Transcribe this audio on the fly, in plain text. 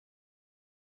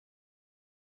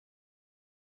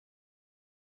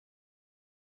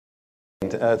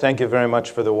Thank you very much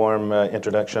for the warm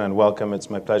introduction and welcome. It's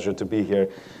my pleasure to be here.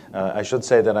 I should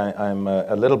say that I'm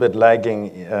a little bit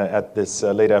lagging at this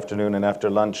late afternoon, and after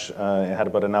lunch I had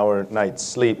about an hour night's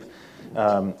sleep.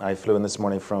 I flew in this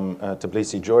morning from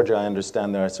Tbilisi, Georgia. I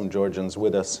understand there are some Georgians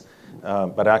with us,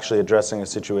 but actually addressing a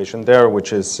situation there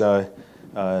which is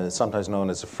sometimes known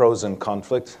as a frozen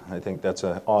conflict. I think that's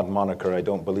an odd moniker. I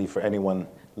don't believe for anyone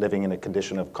living in a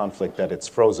condition of conflict that it's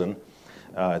frozen.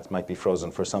 It might be frozen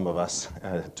for some of us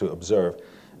to observe,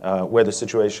 where the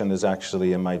situation is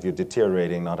actually, in my view,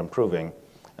 deteriorating, not improving.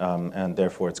 And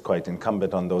therefore, it's quite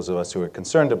incumbent on those of us who are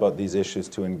concerned about these issues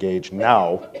to engage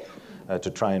now to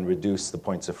try and reduce the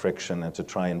points of friction and to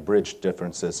try and bridge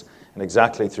differences. And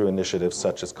exactly through initiatives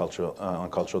such as on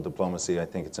cultural diplomacy, I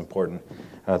think it's important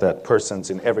that persons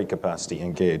in every capacity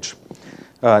engage.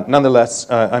 Nonetheless,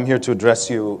 I'm here to address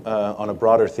you on a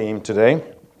broader theme today.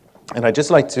 And I'd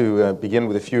just like to begin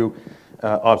with a few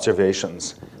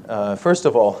observations. First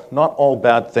of all, not all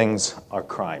bad things are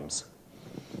crimes,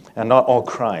 and not all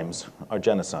crimes are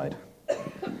genocide.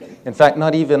 In fact,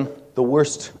 not even the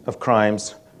worst of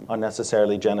crimes are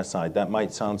necessarily genocide. That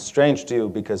might sound strange to you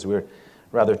because we're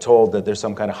rather told that there's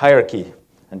some kind of hierarchy,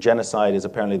 and genocide is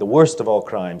apparently the worst of all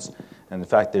crimes. And in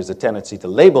fact, there's a tendency to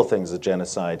label things as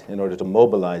genocide in order to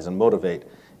mobilize and motivate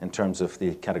in terms of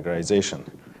the categorization.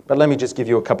 But let me just give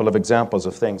you a couple of examples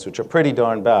of things which are pretty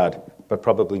darn bad, but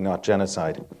probably not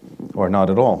genocide, or not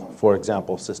at all. For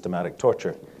example, systematic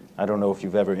torture. I don't know if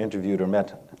you've ever interviewed or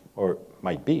met, or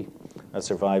might be, a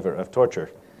survivor of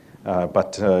torture.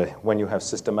 But when you have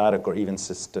systematic or even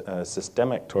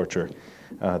systemic torture,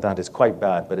 that is quite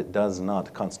bad, but it does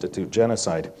not constitute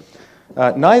genocide.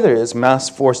 Neither is mass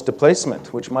forced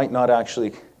displacement, which might not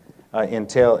actually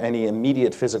entail any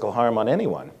immediate physical harm on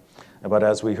anyone. But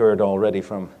as we heard already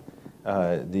from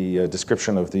the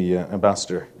description of the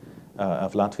ambassador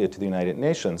of Latvia to the United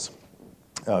Nations,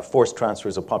 forced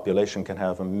transfers of population can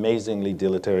have amazingly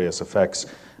deleterious effects,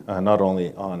 not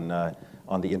only on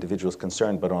the individuals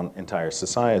concerned, but on entire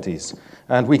societies.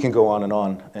 And we can go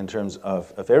on in terms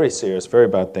of very serious, very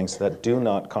bad things that do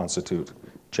not constitute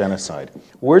genocide.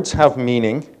 Words have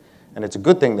meaning, and it's a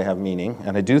good thing they have meaning,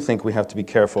 and I do think we have to be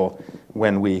careful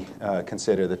when we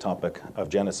consider the topic of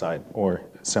genocide or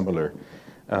similar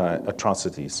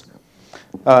atrocities.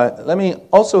 Let me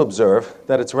also observe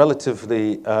that it's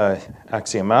relatively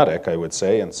axiomatic, I would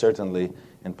say, and certainly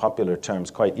in popular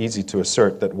terms quite easy to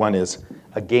assert that one is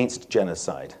against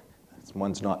genocide.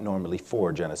 One's not normally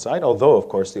for genocide, although, of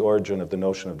course, the origin of the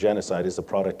notion of genocide is the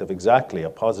product of exactly a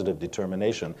positive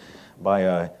determination by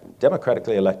a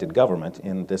democratically elected government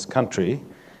in this country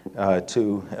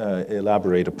to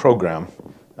elaborate a program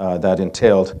that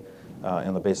entailed,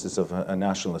 on the basis of a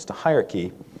nationalist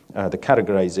hierarchy, the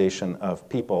categorization of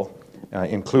people,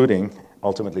 including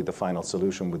ultimately the final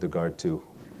solution with regard to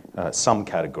some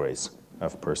categories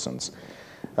of persons.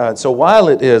 So while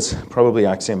it is probably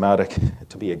axiomatic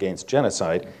to be against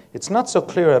genocide, it's not so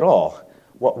clear at all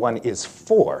what one is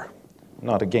for,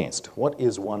 not against. What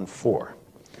is one for?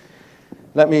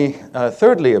 Let me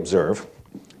thirdly observe,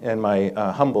 in my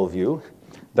humble view,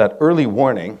 that early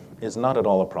warning is not at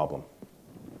all a problem.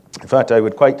 In fact, I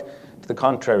would quite to the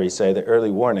contrary say that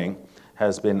early warning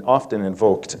has been often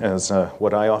invoked as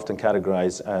what I often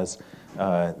categorize as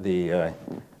the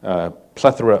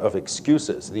plethora of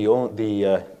excuses.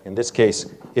 In this case,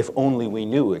 if only we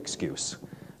knew excuse,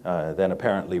 then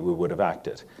apparently we would have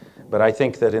acted. But I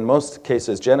think that in most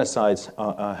cases, genocides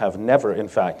have never, in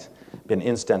fact, been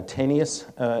instantaneous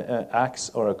acts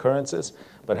or occurrences,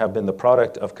 but have been the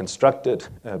product of constructed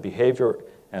behavior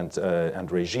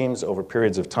and regimes over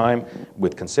periods of time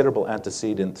with considerable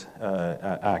antecedent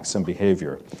acts and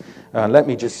behavior. Let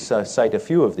me just cite a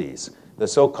few of these. The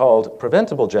so-called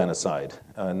preventable genocide,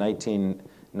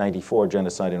 1994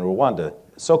 genocide in Rwanda,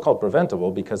 so-called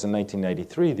preventable because in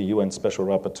 1993 the UN Special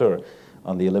Rapporteur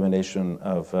on the elimination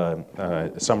of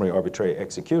summary arbitrary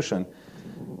execution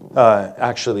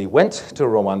actually went to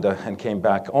Rwanda and came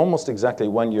back almost exactly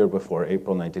 1 year before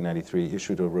April 1993,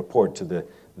 issued a report to the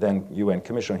then UN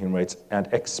Commission on Human Rights and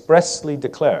expressly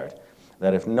declared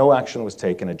that if no action was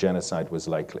taken, a genocide was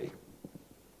likely.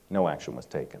 No action was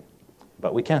taken.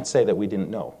 But we can't say that we didn't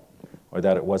know or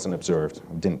that it wasn't observed,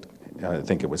 didn't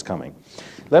think it was coming.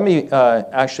 Let me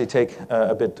actually take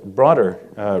a bit broader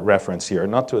reference here,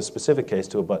 not to a specific case,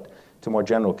 but to a more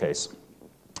general case,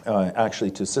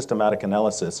 actually to systematic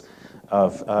analysis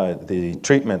of the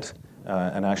treatment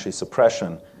and actually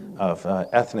suppression of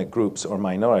ethnic groups or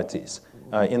minorities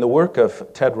In the work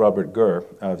of Ted Robert Gurr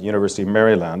of the University of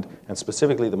Maryland, and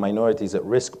specifically the Minorities at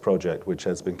Risk project, which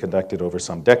has been conducted over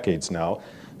some decades now,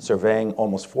 surveying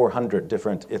almost 400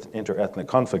 different inter-ethnic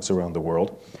conflicts around the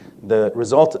world, the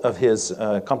result of his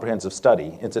comprehensive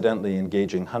study, incidentally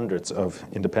engaging hundreds of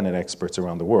independent experts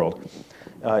around the world,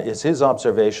 is his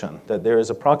observation that there is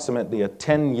approximately a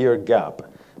 10-year gap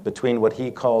between what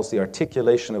he calls the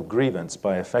articulation of grievance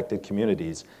by affected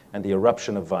communities and the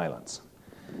eruption of violence.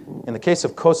 In the case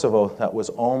of Kosovo, that was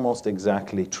almost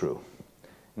exactly true.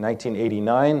 In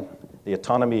 1989, the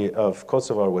autonomy of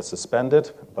Kosovo was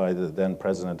suspended by the then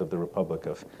president of the Republic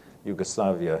of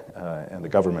Yugoslavia and the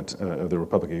government of the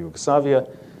Republic of Yugoslavia,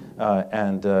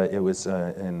 and it was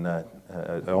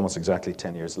almost exactly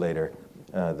 10 years later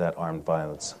that armed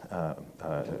violence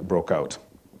broke out.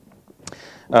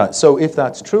 So if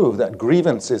that's true, that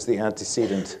grievance is the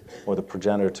antecedent or the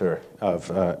progenitor of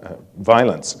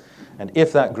violence, and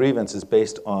if that grievance is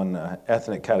based on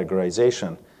ethnic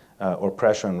categorization,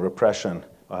 oppression, repression,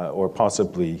 or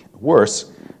possibly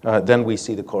worse, then we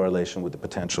see the correlation with the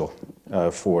potential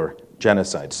for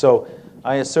genocide. So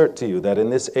I assert to you that in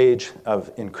this age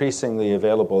of increasingly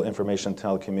available information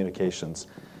telecommunications,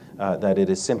 that it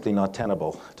is simply not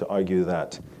tenable to argue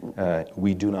that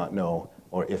we do not know,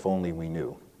 or if only we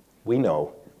knew. We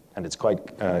know, and it's quite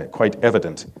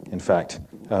evident, in fact,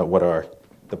 what are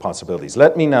the possibilities.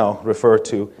 Let me now refer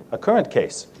to a current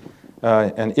case,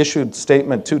 an issued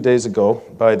statement 2 days ago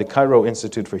by the Cairo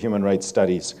Institute for Human Rights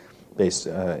Studies, based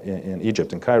in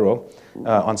Egypt, in Cairo,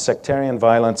 on sectarian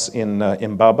violence in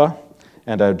Mbaba.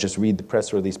 And I'll just read the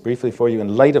press release briefly for you.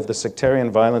 In light of the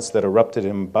sectarian violence that erupted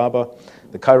in Mbaba,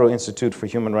 the Cairo Institute for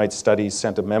Human Rights Studies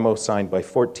sent a memo signed by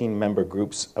 14 member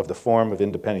groups of the Forum of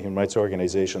Independent Human Rights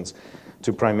Organizations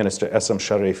to Prime Minister Essam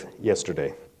Sharif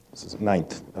yesterday. This is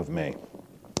 9th of May.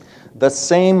 The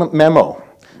same memo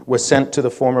was sent to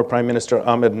the former Prime Minister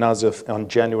Ahmed Nazif on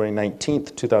January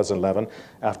 19th, 2011,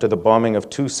 after the bombing of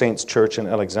Two Saints Church in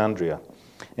Alexandria.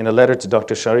 In a letter to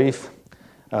Dr. Sharif,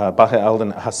 Baha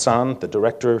al-Hassan, the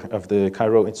director of the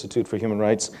Cairo Institute for Human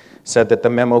Rights, said that the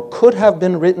memo could have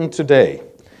been written today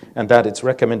and that its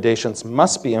recommendations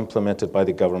must be implemented by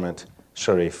the government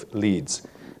Sharif leads.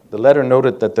 The letter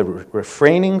noted that the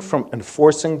refraining from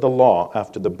enforcing the law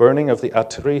after the burning of the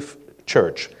At-Tarif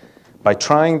church by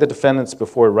trying the defendants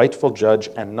before a rightful judge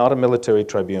and not a military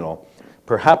tribunal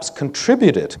perhaps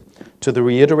contributed to the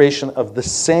reiteration of the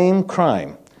same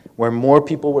crime where more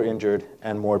people were injured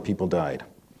and more people died.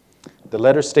 The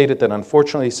letter stated that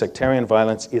unfortunately sectarian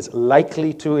violence is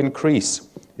likely to increase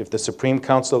if the Supreme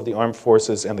Council of the Armed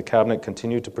Forces and the Cabinet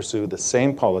continue to pursue the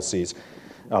same policies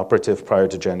operative prior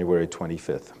to January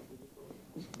 25th.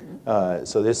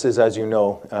 So this is, as you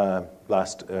know,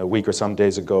 last week or some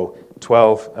days ago,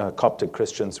 12 Coptic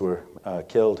Christians were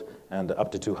killed and up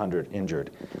to 200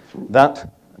 injured.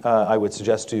 That, I would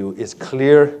suggest to you, is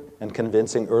clear and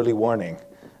convincing early warning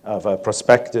of a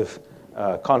prospective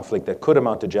conflict that could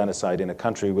amount to genocide in a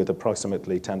country with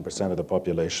approximately 10% of the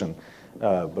population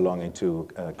belonging to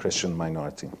a Christian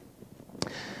minority.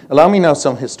 Allow me now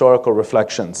some historical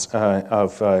reflections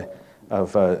of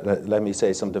let me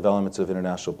say, some developments of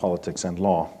international politics and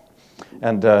law.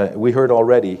 And we heard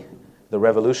already the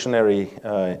revolutionary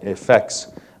effects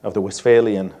of the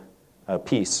Westphalian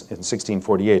peace in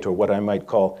 1648, or what I might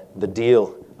call the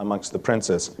deal amongst the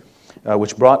princes,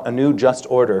 which brought a new just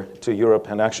order to Europe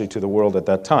and actually to the world at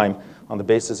that time on the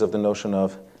basis of the notion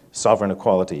of sovereign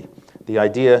equality. The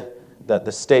idea that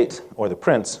the state or the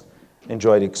prince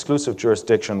enjoyed exclusive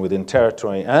jurisdiction within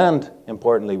territory and,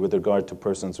 importantly, with regard to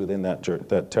persons within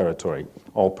that territory,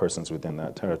 all persons within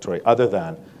that territory, other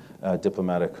than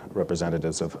diplomatic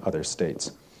representatives of other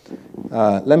states.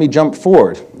 Let me jump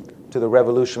forward to the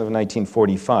Revolution of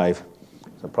 1945,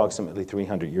 approximately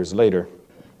 300 years later,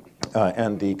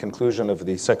 and the conclusion of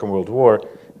the Second World War,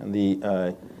 and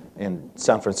in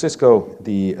San Francisco,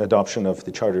 the adoption of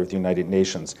the Charter of the United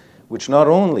Nations, which not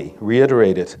only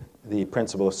reiterated the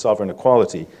principle of sovereign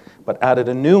equality, but added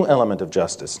a new element of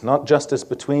justice, not justice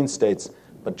between states,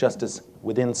 but justice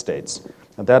within states.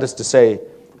 And that is to say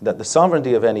that the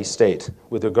sovereignty of any state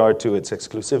with regard to its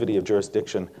exclusivity of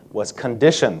jurisdiction was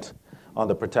conditioned on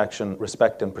the protection,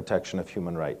 respect and protection of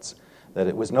human rights. That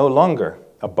it was no longer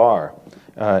a bar,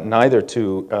 neither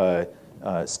to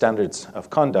standards of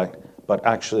conduct, but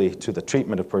actually to the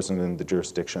treatment of persons in the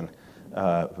jurisdiction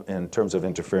in terms of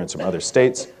interference from other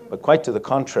states. But quite to the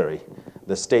contrary,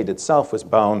 the state itself was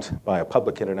bound by a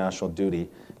public international duty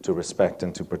to respect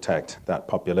and to protect that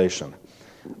population.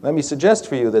 Let me suggest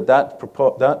for you that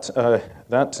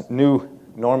that new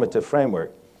normative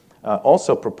framework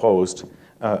also proposed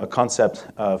a concept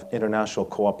of international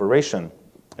cooperation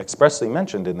expressly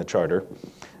mentioned in the Charter,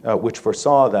 which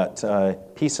foresaw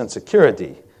that peace and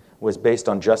security was based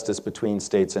on justice between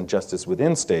states and justice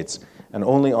within states, and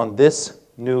only on this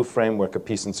new framework of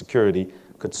peace and security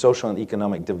could social and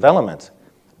economic development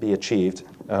be achieved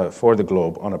for the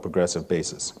globe on a progressive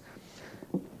basis.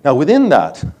 Now, within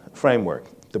that framework,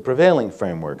 the prevailing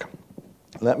framework,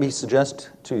 let me suggest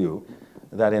to you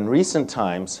that in recent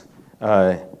times,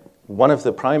 one of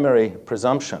the primary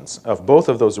presumptions of both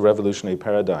of those revolutionary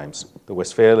paradigms, the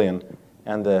Westphalian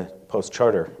and the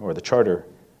post-Charter, or the Charter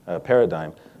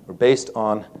paradigm, were based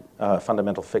on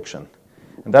fundamental fiction.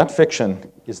 And that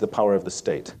fiction is the power of the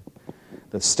state.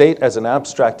 The state as an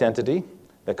abstract entity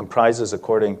that comprises,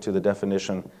 according to the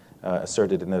definition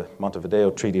asserted in the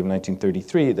Montevideo Treaty of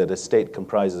 1933, that a state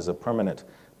comprises a permanent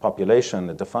population,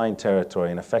 a defined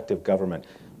territory, an effective government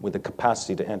with the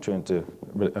capacity to enter into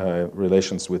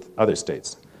relations with other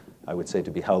states, I would say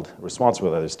to be held responsible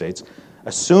with other states,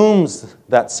 assumes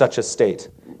that such a state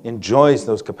enjoys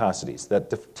those capacities, that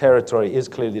the territory is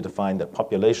clearly defined, that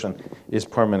population is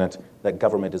permanent, that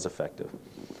government is effective.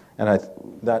 And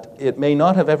that it may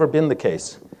not have ever been the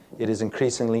case, it is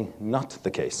increasingly not the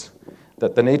case.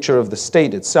 That the nature of the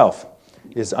state itself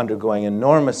is undergoing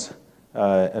enormous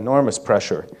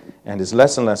pressure and is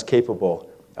less and less capable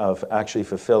of actually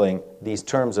fulfilling these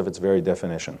terms of its very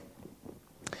definition.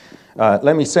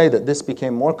 Let me say that this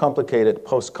became more complicated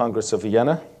post-Congress of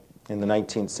Vienna in the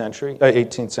 19th century,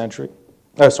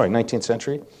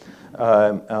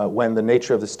 when the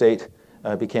nature of the state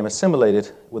became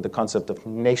assimilated with the concept of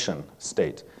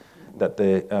nation-state, that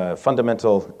the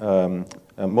fundamental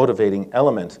motivating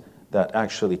element that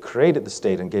actually created the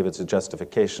state and gave it a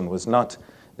justification was not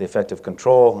the effective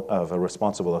control of a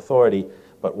responsible authority,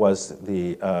 but was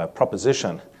the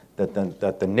proposition that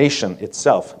the nation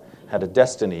itself had a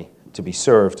destiny to be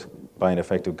served by an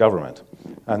effective government.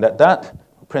 And that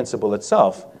principle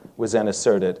itself was then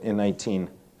asserted in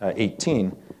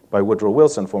 1918 by Woodrow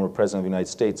Wilson, former President of the United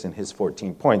States, in his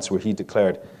 14 points, where he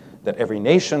declared that every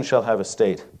nation shall have a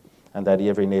state and that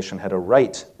every nation had a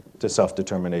right to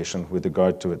self-determination with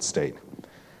regard to its state.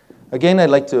 Again, I'd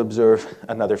like to observe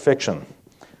another fiction,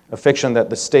 a fiction that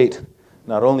the state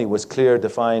not only was clear,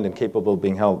 defined, and capable of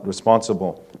being held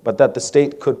responsible, but that the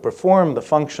state could perform the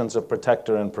functions of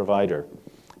protector and provider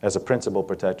as a principal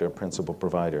protector and principal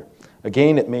provider.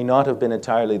 Again, it may not have been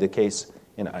entirely the case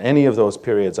in any of those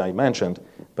periods I mentioned,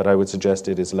 but I would suggest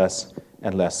it is less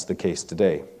and less the case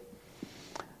today.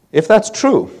 If that's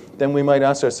true, then we might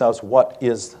ask ourselves, what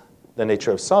is the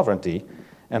nature of sovereignty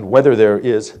and whether there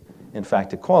is, in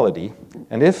fact, equality?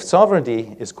 And if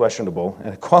sovereignty is questionable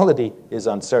and equality is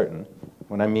uncertain,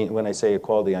 when I say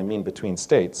equality, I mean between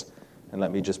states. And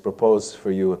let me just propose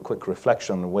for you a quick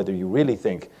reflection on whether you really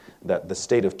think that the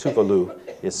state of Tuvalu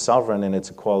is sovereign in its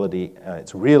equality,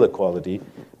 its real equality,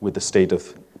 with the state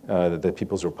of the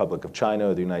People's Republic of China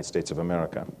or the United States of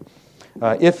America.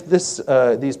 If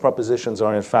these propositions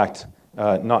are in fact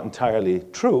not entirely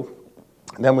true,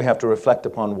 then we have to reflect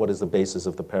upon what is the basis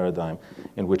of the paradigm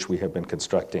in which we have been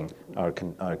constructing our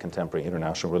contemporary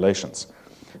international relations.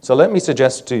 So let me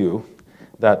suggest to you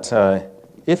that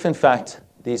if in fact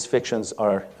these fictions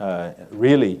are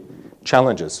really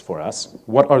challenges for us,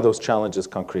 what are those challenges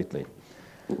concretely?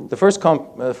 The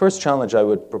first challenge I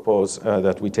would propose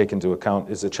that we take into account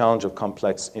is the challenge of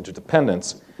complex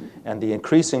interdependence and the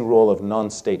increasing role of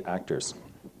non-state actors.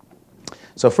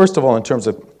 So first of all, in terms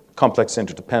of complex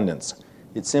interdependence,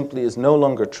 it simply is no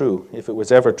longer true, if it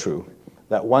was ever true,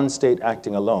 that one state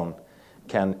acting alone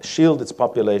can shield its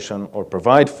population or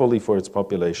provide fully for its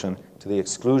population to the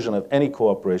exclusion of any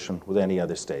cooperation with any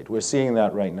other state. We're seeing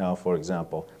that right now, for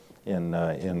example, in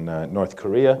North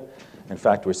Korea. In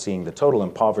fact, we're seeing the total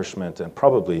impoverishment and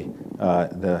probably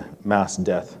the mass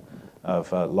death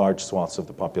of large swaths of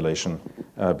the population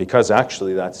because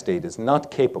actually that state is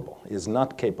not capable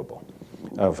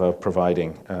of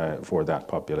providing for that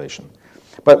population.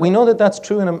 But we know that that's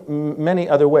true in many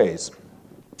other ways.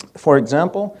 For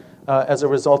example, as a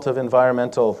result of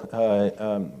environmental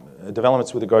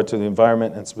developments with regard to the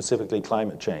environment and specifically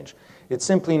climate change. It's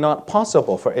simply not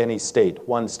possible for any state,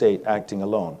 one state acting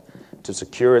alone, to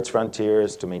secure its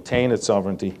frontiers, to maintain its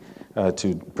sovereignty,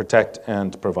 to protect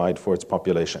and provide for its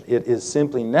population. It is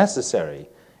simply necessary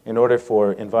in order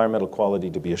for environmental quality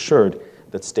to be assured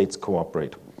that states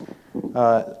cooperate.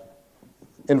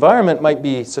 Environment might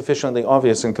be sufficiently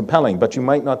obvious and compelling, but you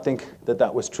might not think that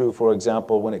that was true, for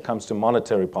example, when it comes to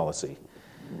monetary policy.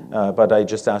 But I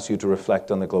just ask you to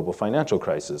reflect on the global financial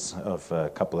crisis of a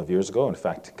couple of years ago, in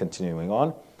fact, continuing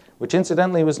on, which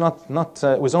incidentally was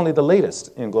was only the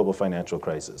latest in global financial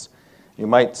crisis. You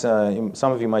might,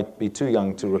 some of you might be too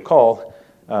young to recall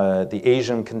the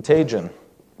Asian contagion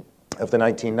of the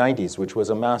 1990s, which was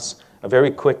a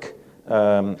very quick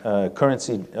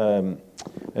currency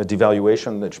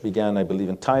devaluation which began, I believe,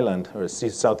 in Thailand or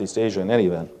Southeast Asia in any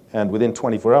event. And within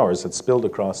 24 hours, it spilled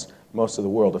across most of the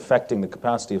world, affecting the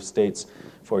capacity of states,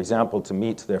 for example, to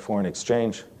meet their foreign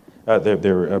exchange, their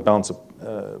balance of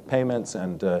payments,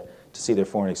 and to see their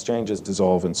foreign exchanges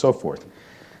dissolve and so forth.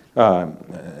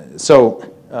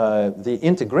 So the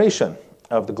integration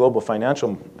of the global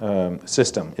financial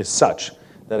system is such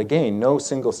that, again, no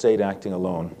single state acting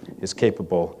alone is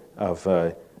capable of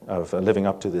living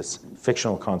up to this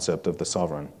fictional concept of the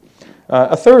sovereign.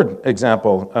 A third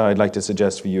example I'd like to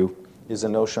suggest for you is the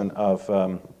notion of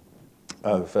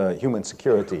human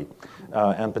security,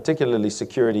 and particularly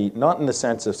security, not in the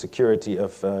sense of security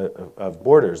of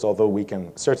borders, although we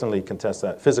can certainly contest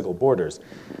that, physical borders,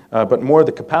 but more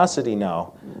the capacity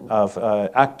now of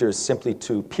actors simply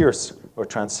to pierce or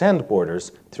transcend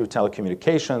borders through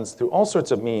telecommunications, through all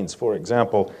sorts of means, for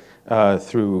example,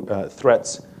 through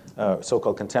threats,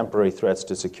 so-called contemporary threats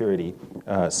to security,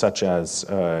 such as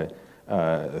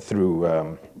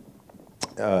through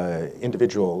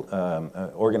individual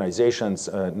organizations,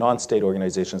 non-state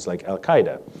organizations like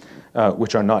Al-Qaeda,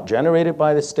 which are not generated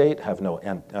by the state, have no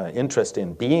interest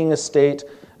in being a state,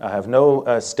 have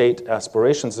no state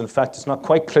aspirations. In fact, it's not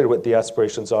quite clear what the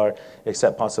aspirations are,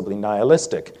 except possibly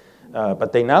nihilistic.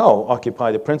 But they now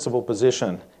occupy the principal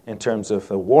position in terms of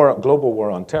a global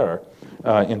war on terror,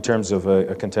 in terms of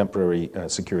a contemporary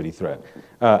security threat.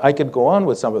 I could go on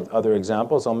with some of the other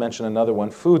examples. I'll mention another one,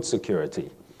 food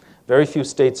security. Very few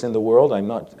states in the world, I'm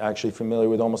not actually familiar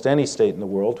with almost any state in the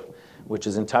world, which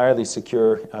is entirely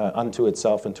secure unto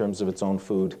itself in terms of its own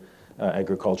food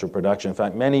agriculture production. In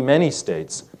fact, many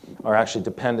states are actually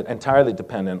entirely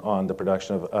dependent on the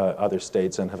production of other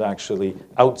states and have actually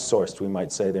outsourced, we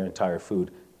might say, their entire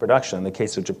food production. In the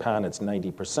case of Japan, it's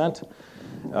 90%.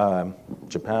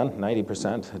 Japan,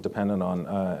 90% dependent on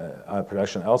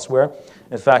production elsewhere.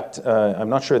 In fact, I'm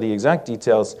not sure the exact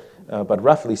details, but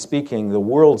roughly speaking, the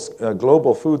world's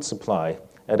global food supply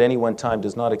at any one time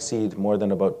does not exceed more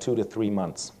than about 2 to 3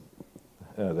 months.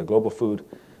 The global food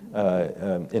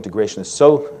integration is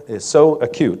so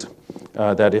acute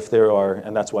that if there are,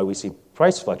 and that's why we see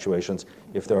price fluctuations,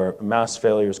 if there are mass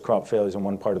failures, crop failures in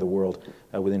one part of the world,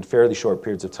 within fairly short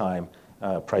periods of time,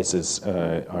 prices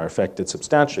are affected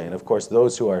substantially. And of course,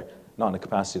 those who are not in a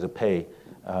capacity to pay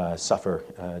suffer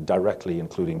directly,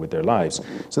 including with their lives.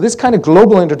 So this kind of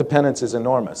global interdependence is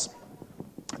enormous.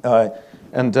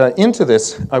 And into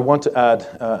this, I want to add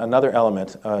another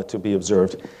element to be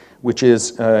observed, which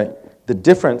is the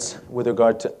difference with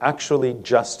regard to actually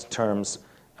just terms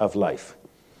of life.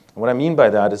 And what I mean by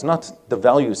that is not the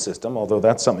value system, although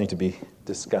that's something to be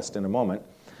discussed in a moment,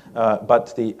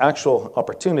 but the actual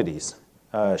opportunities,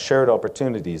 shared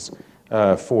opportunities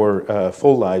for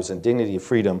full lives and dignity of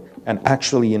freedom and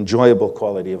actually enjoyable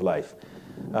quality of life.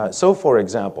 So, for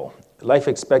example, life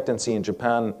expectancy in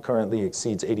Japan currently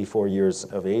exceeds 84 years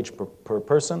of age per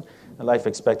person, and life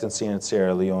expectancy in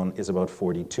Sierra Leone is about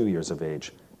 42 years of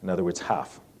age. In other words,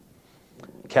 half.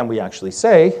 Can we actually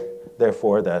say,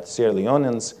 therefore, that Sierra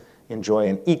Leoneans enjoy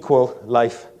an equal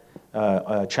life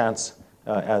chance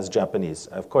as Japanese?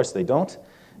 Of course they don't.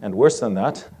 And worse than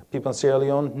that, people in Sierra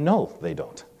Leone, no, they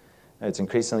don't. It's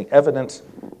increasingly evident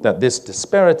that this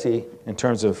disparity in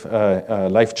terms of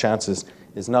life chances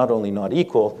is not only not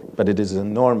equal, but it is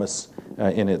enormous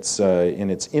in its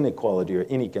inequality or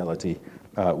inequality,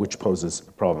 which poses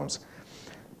problems.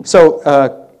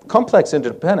 So complex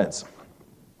interdependence,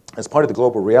 as part of the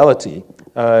global reality,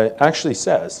 actually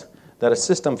says that a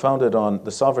system founded on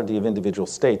the sovereignty of individual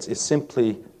states is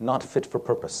simply not fit for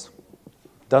purpose,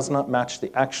 does not match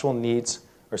the actual needs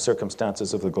or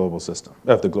circumstances of the global system,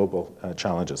 of the global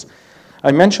challenges.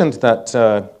 I mentioned that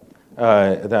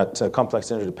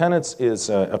complex interdependence is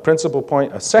a principal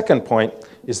point. A second point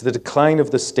is the decline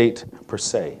of the state per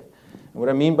se. And what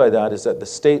I mean by that is that the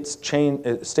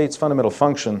state's fundamental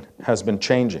function has been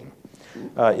changing.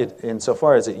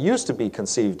 Insofar as it used to be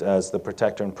conceived as the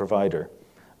protector and provider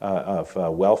of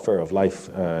welfare, of life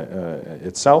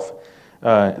itself,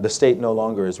 the state no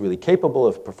longer is really capable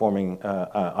of performing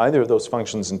either of those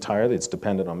functions entirely. It's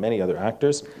dependent on many other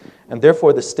actors. And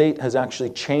therefore, the state has actually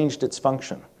changed its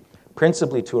function,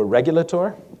 principally to a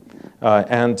regulator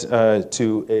and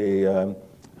to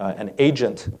an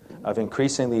agent of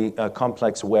increasingly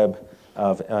complex web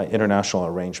of international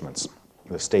arrangements.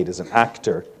 The state is an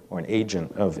actor or an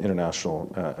agent of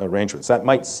international arrangements. That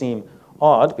might seem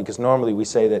odd, because normally we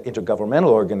say that intergovernmental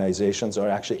organizations are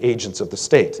actually agents of the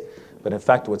state. But in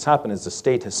fact, what's happened is the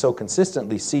state has so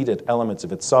consistently ceded elements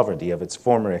of its sovereignty, of its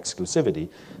former exclusivity,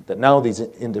 that now these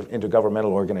intergovernmental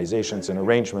organizations and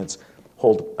arrangements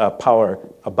hold power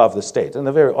above the state. And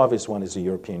the very obvious one is the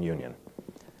European Union,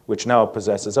 which now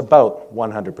possesses about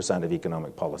 100% of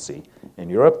economic policy in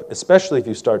Europe, especially if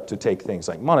you start to take things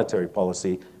like monetary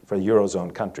policy for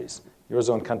Eurozone countries.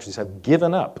 Eurozone countries have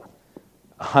given up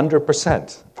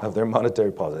 100% of their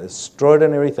monetary policy, an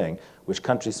extraordinary thing which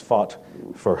countries fought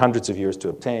for hundreds of years to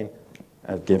obtain,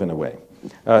 have given away.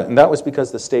 And that was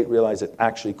because the state realized it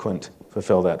actually couldn't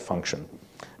fulfill that function.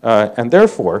 And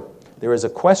therefore, there is a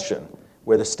question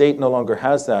where the state no longer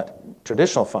has that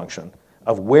traditional function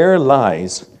of where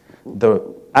lies the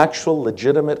actual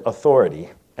legitimate authority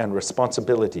and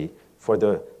responsibility for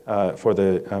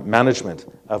the management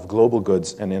of global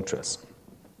goods and interests.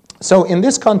 So in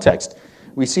this context,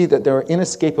 we see that there are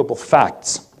inescapable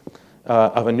facts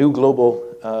of a new global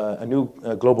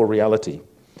reality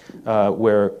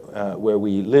where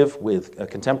we live with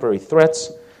contemporary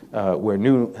threats, where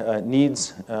new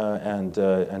needs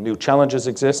and new challenges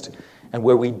exist, and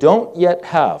where we don't yet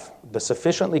have the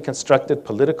sufficiently constructed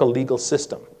political legal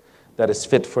system that is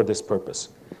fit for this purpose.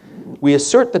 We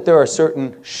assert that there are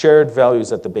certain shared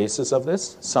values at the basis of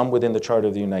this, some within the Charter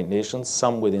of the United Nations,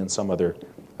 some within some other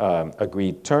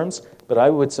agreed terms, but I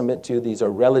would submit to you these are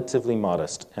relatively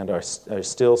modest and are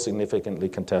still significantly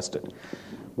contested.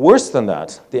 Worse than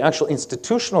that, the actual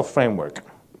institutional framework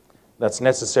that's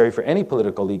necessary for any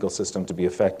political legal system to be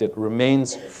effective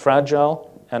remains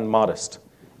fragile and modest.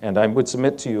 And I would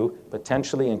submit to you,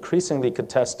 potentially increasingly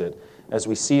contested, as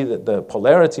we see that the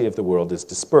polarity of the world is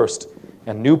dispersed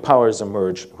and new powers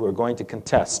emerge who are going to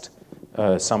contest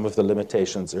some of the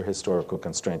limitations or historical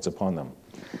constraints upon them.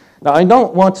 Now, I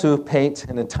don't want to paint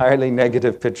an entirely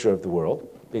negative picture of the world,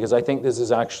 because I think this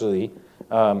is actually,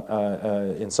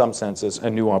 in some senses, a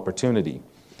new opportunity.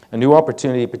 A new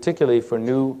opportunity particularly for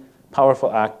new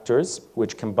powerful actors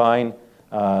which combine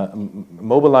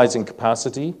mobilizing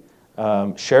capacity,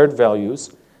 shared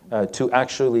values, to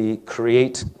actually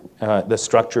create the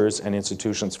structures and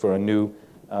institutions for a new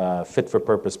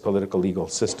fit-for-purpose political legal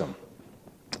system.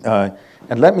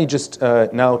 And let me just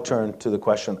now turn to the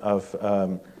question of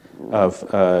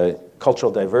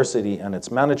cultural diversity and its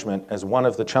management as one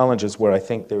of the challenges where I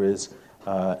think there is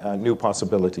a new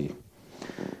possibility.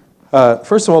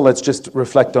 First of all, let's just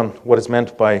reflect on what is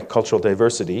meant by cultural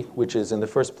diversity, which is in the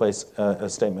first place a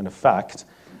statement of fact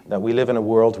that we live in a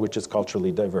world which is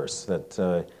culturally diverse,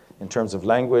 that in terms of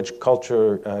language,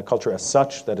 culture as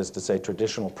such, that is to say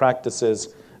traditional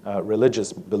practices,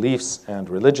 religious beliefs and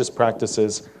religious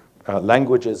practices,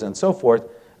 languages and so forth,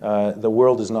 the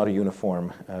world is not a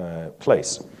uniform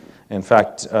place. In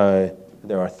fact,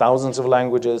 there are thousands of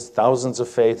languages, thousands of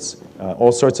faiths,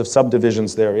 all sorts of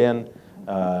subdivisions therein,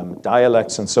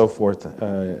 dialects and so forth.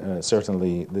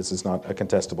 Certainly, this is not a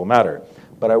contestable matter.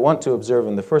 But I want to observe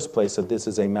in the first place that this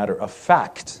is a matter of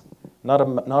fact, not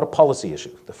a policy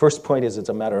issue. The first point is it's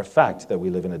a matter of fact that we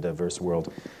live in a diverse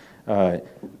world.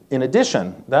 In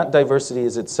addition, that diversity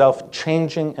is itself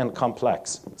changing and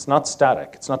complex. It's not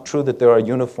static. It's not true that there are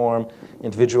uniform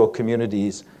individual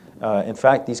communities. In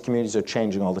fact, these communities are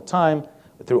changing all the time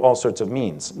through all sorts of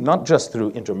means, not just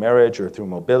through intermarriage or through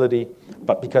mobility,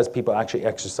 but because people actually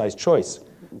exercise choice.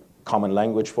 Common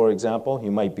language, for example.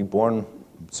 You might be born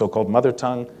so-called mother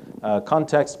tongue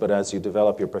context, but as you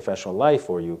develop your professional life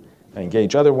or you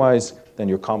engage otherwise, then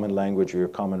your common language or your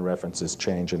common references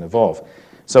change and evolve.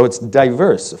 So it's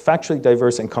diverse, a factually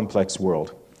diverse and complex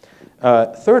world.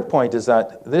 Third point is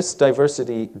that this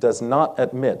diversity does not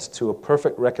admit to a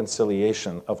perfect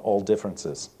reconciliation of all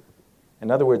differences. In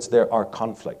other words, there are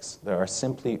conflicts. There are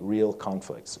simply real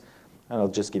conflicts. And I'll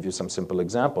just give you some simple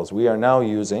examples. We are now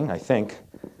using, I think,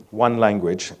 one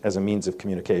language as a means of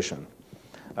communication.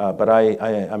 But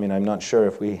I mean, I'm not sure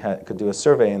if we could do a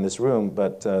survey in this room,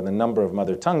 but the number of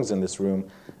mother tongues in this room,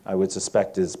 I would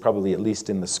suspect, is probably at least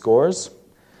in the scores.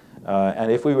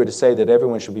 And if we were to say that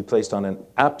everyone should be placed on an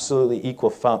absolutely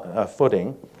equal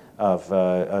footing,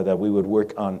 that we would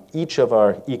work on each of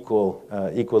our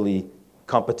equally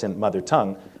competent mother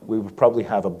tongue, we would probably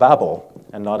have a babble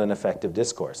and not an effective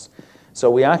discourse. So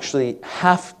we actually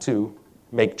have to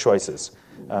make choices.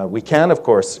 We can, of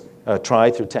course,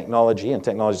 try through technology, and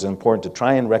technology is important to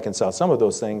try and reconcile some of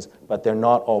those things, but they're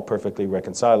not all perfectly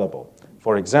reconcilable.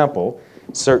 For example,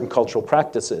 certain cultural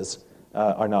practices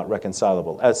are not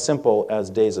reconcilable. As simple as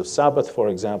days of Sabbath, for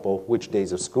example, which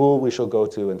days of school we shall go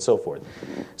to, and so forth.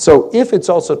 So if it's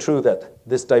also true that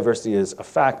this diversity is a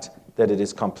fact, that it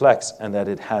is complex, and that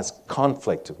it has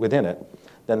conflict within it,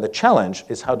 then the challenge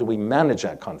is how do we manage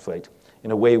that conflict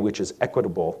in a way which is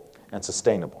equitable and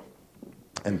sustainable.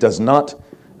 and does not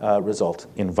result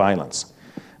in violence.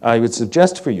 I would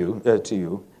suggest to you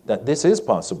that this is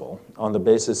possible on the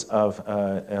basis of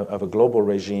a global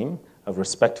regime of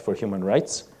respect for human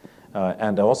rights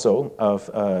and also of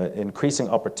increasing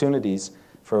opportunities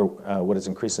for what is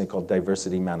increasingly called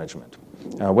diversity management.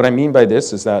 What I mean by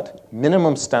this is that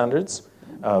minimum standards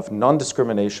of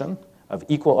non-discrimination, of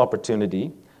equal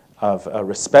opportunity, of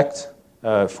respect,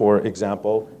 for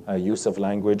example, use of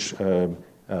language,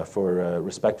 for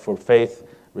respect for faith,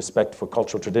 respect for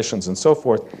cultural traditions, and so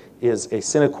forth, is a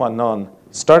sine qua non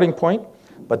starting point.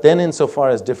 But then insofar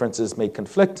as differences may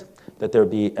conflict, that there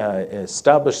be an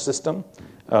established system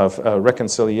of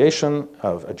reconciliation,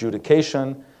 of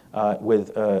adjudication,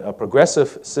 with a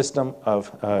progressive system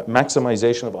of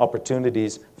maximization of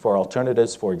opportunities for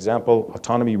alternatives, for example,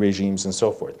 autonomy regimes and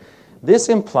so forth. This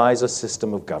implies a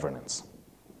system of governance.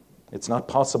 It's not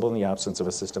possible in the absence of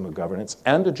a system of governance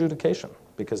and adjudication,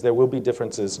 because there will be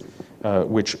differences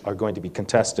which are going to be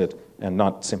contested and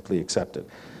not simply accepted.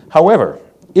 However,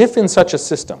 if in such a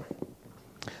system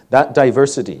that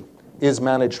diversity is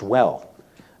managed well,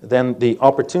 then the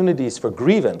opportunities for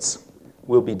grievance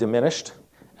will be diminished,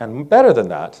 and better than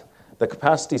that, the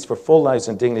capacities for full lives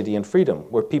in dignity and freedom,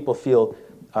 where people feel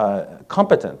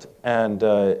competent and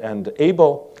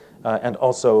able and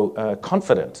also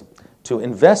confident to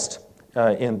invest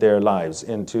in their lives,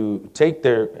 and to take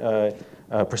their,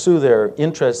 pursue their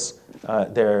interests,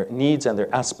 their needs, and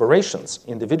their aspirations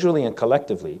individually and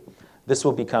collectively, this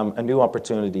will become a new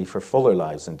opportunity for fuller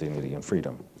lives in dignity and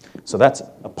freedom. So that's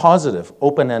a positive,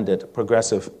 open-ended,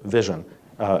 progressive vision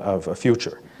of a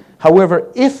future.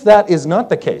 However, if that is not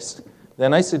the case,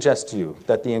 then I suggest to you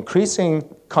that the increasing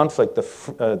conflict,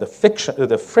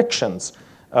 the frictions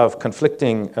of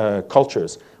conflicting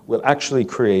cultures will actually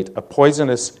create a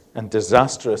poisonous and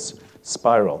disastrous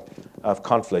spiral of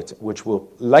conflict, which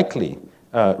will likely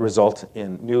result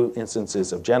in new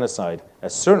instances of genocide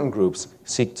as certain groups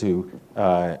seek to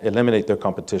eliminate their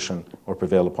competition or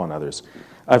prevail upon others.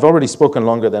 I've already spoken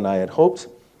longer than I had hoped,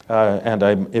 and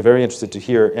I'm very interested to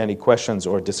hear any questions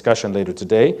or discussion later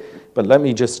today. But let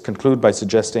me just conclude by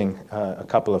suggesting a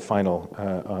couple of final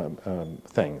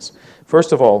things.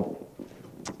 First of all,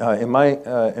 in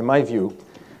my view,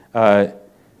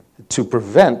 to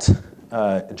prevent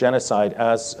genocide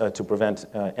as to prevent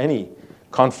any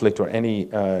conflict or any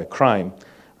crime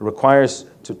requires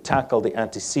to tackle the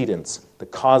antecedents, the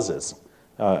causes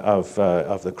of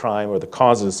the crime or the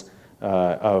causes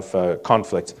of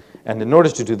conflict. And in order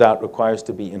to do that, requires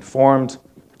to be informed,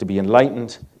 to be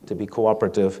enlightened, to be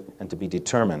cooperative, and to be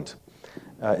determined.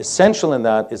 Essential in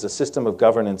that is a system of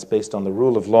governance based on the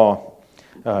rule of law,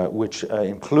 which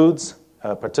includes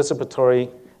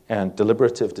participatory and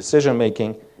deliberative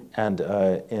decision-making,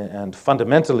 and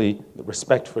fundamentally, the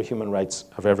respect for human rights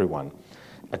of everyone.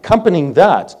 Accompanying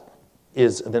that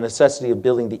is the necessity of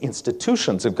building the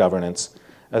institutions of governance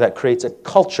that creates a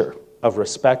culture of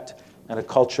respect and a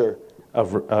culture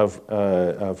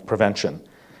of prevention.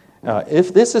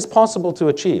 If this is possible to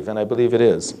achieve, and I believe it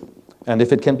is, and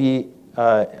if it can be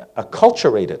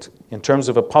acculturated in terms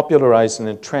of a popularized and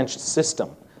entrenched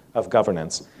system of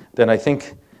governance, then I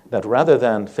think that rather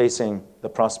than facing the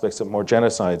prospects of more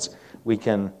genocides, we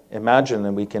can imagine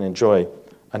and we can enjoy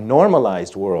a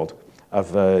normalized world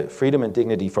of freedom and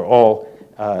dignity for all,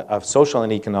 of social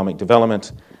and economic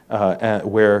development,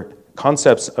 where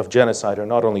concepts of genocide are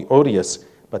not only odious,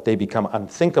 but they become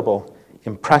unthinkable,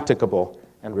 impracticable,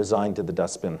 and resigned to the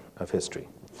dustbin of history.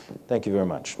 Thank you very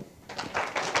much.